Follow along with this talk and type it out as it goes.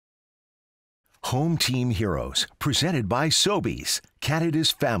Home Team Heroes, presented by Sobeys, Canada's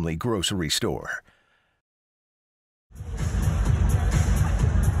family grocery store.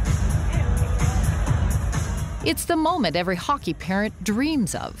 It's the moment every hockey parent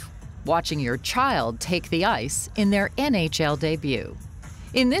dreams of, watching your child take the ice in their NHL debut.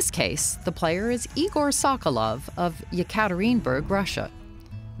 In this case, the player is Egor Sokolov of Yekaterinburg, Russia.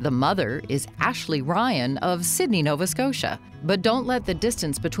 The mother is Ashley Ryan of Sydney, Nova Scotia. But don't let the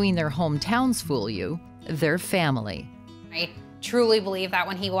distance between their hometowns fool you. They're family. I truly believe that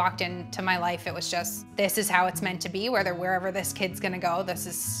when he walked into my life, it was just, this is how it's meant to be, wherever this kid's gonna go,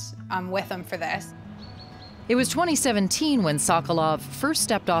 I'm with him for this. It was 2017 when Sokolov first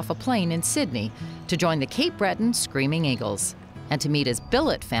stepped off a plane in Sydney to join the Cape Breton Screaming Eagles and to meet his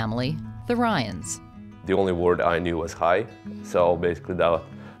Billet family, the Ryans. The only word I knew was hi, so basically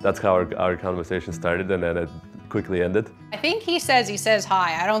that's how our conversation started, and then it quickly ended. I think he says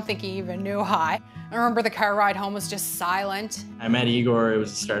hi. I don't think he even knew hi. I remember the car ride home was just silent. I met Egor, it was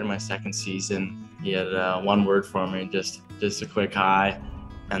the start of my second season. He had one word for me, just a quick hi.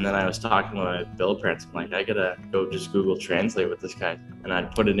 And then I was talking to my Billet parents. I'm like, I gotta go just Google Translate with this guy. And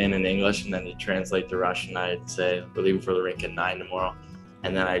I'd put it in English, and then he'd translate to Russian. I'd say, we're leaving for the rink at 9 tomorrow.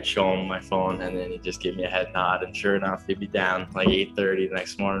 And then I'd show him my phone, and then he'd just give me a head nod. And sure enough, he'd be down like 8:30 the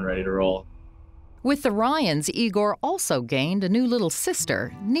next morning, ready to roll. With the Ryans, Egor also gained a new little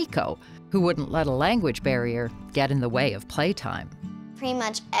sister, Nico, who wouldn't let a language barrier get in the way of playtime. Pretty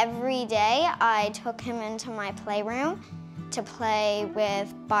much every day, I took him into my playroom to play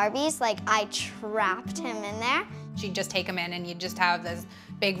with Barbies. Like, I trapped him in there. She'd just take him in, and you'd just have this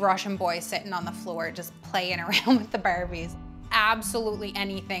big Russian boy sitting on the floor just playing around with the Barbies. Absolutely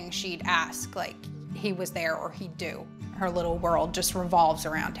anything she'd ask, like, he was there or he'd do. Her little world just revolves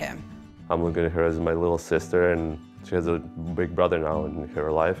around him. I'm looking at her as my little sister, and she has a big brother now in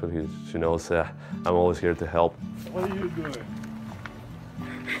her life, and she knows I'm always here to help. What are you doing?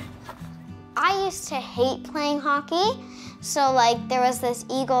 I used to hate playing hockey. So like there was this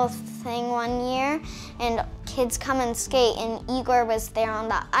Eagle thing one year, and kids come and skate, and Egor was there on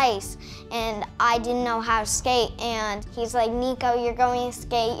the ice, and I didn't know how to skate, and he's like, Nico, you're going to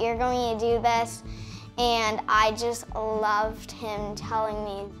skate, you're going to do this. And I just loved him telling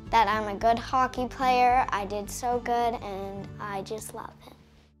me that I'm a good hockey player, I did so good, and I just love him.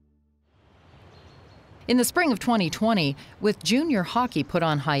 In the spring of 2020, with junior hockey put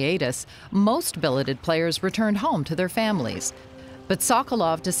on hiatus, most billeted players returned home to their families. But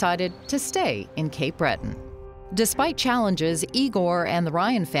Sokolov decided to stay in Cape Breton. Despite challenges, Egor and the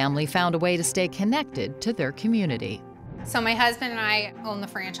Ryan family found a way to stay connected to their community. So my husband and I own the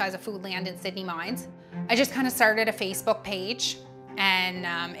franchise of Foodland in Sydney Mines. I just kind of started a Facebook page, and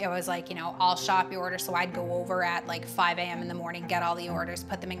it was like, I'll shop your orders. So I'd go over at like 5 a.m. in the morning, get all the orders,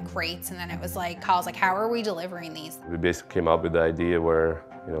 put them in crates, and then it was like, Kyle's like, how are we delivering these? We basically came up with the idea where,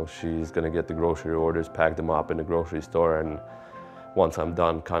 she's gonna get the grocery orders, pack them up in the grocery store, and once I'm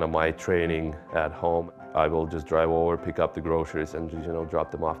done kind of my training at home, I will just drive over, pick up the groceries, and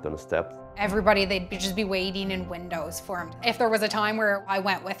drop them off on the steps. Everybody, they'd just be waiting in windows for him. If there was a time where I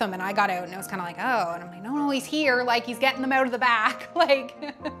went with him and I got out and it was kind of like, oh, and I'm like, no, he's here, like he's getting them out of the back, like.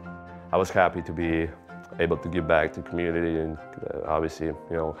 I was happy to be able to give back to the community and obviously,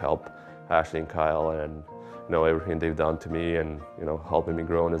 help Ashley and Kyle and, everything they've done to me and, helping me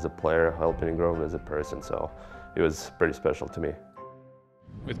grow as a player, helping me grow as a person. So it was pretty special to me.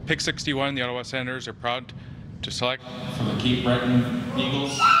 With pick 61, the Ottawa Senators are proud to select from the Cape Breton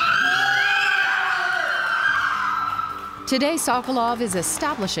Eagles. Today, Sokolov is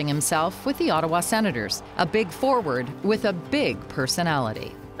establishing himself with the Ottawa Senators, a big forward with a big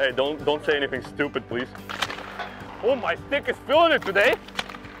personality. Hey, don't say anything stupid, please. Oh, my stick is feeling it today.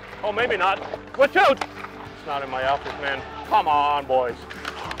 Oh, maybe not. Watch out! It's not in my outfit, man. Come on, boys.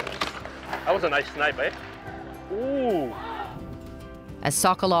 That was a nice snipe, eh? Ooh. As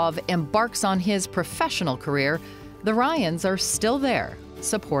Sokolov embarks on his professional career, the Ryans are still there,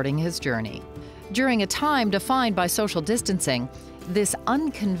 supporting his journey. During a time defined by social distancing, this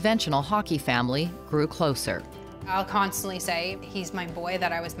unconventional hockey family grew closer. I'll constantly say, he's my boy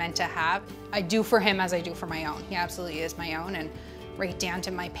that I was meant to have. I do for him as I do for my own. He absolutely is my own, and right down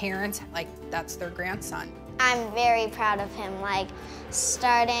to my parents, like that's their grandson. I'm very proud of him, like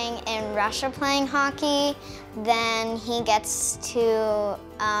starting in Russia playing hockey, then he gets to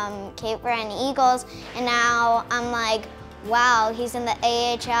Cape Breton Eagles, and now I'm like, wow, he's in the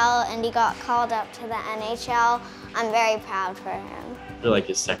AHL and he got called up to the NHL. I'm very proud for him. They're like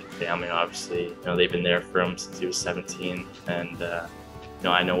his second family, obviously. They've been there for him since he was 17, and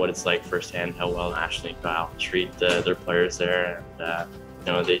I know what it's like firsthand how well Ashley and Kyle treat their players there, and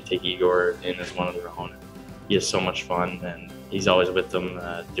You know, they take Egor in as one of their own. He has so much fun, and he's always with them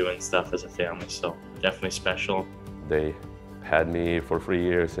doing stuff as a family, so definitely special. They had me for 3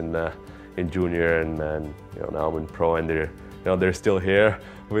 years in junior, and you know, now I'm in pro, and they're still here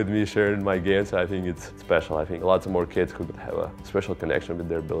with me sharing my games. So I think it's special. I think lots of more kids could have a special connection with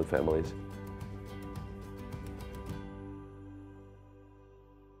their Billet families.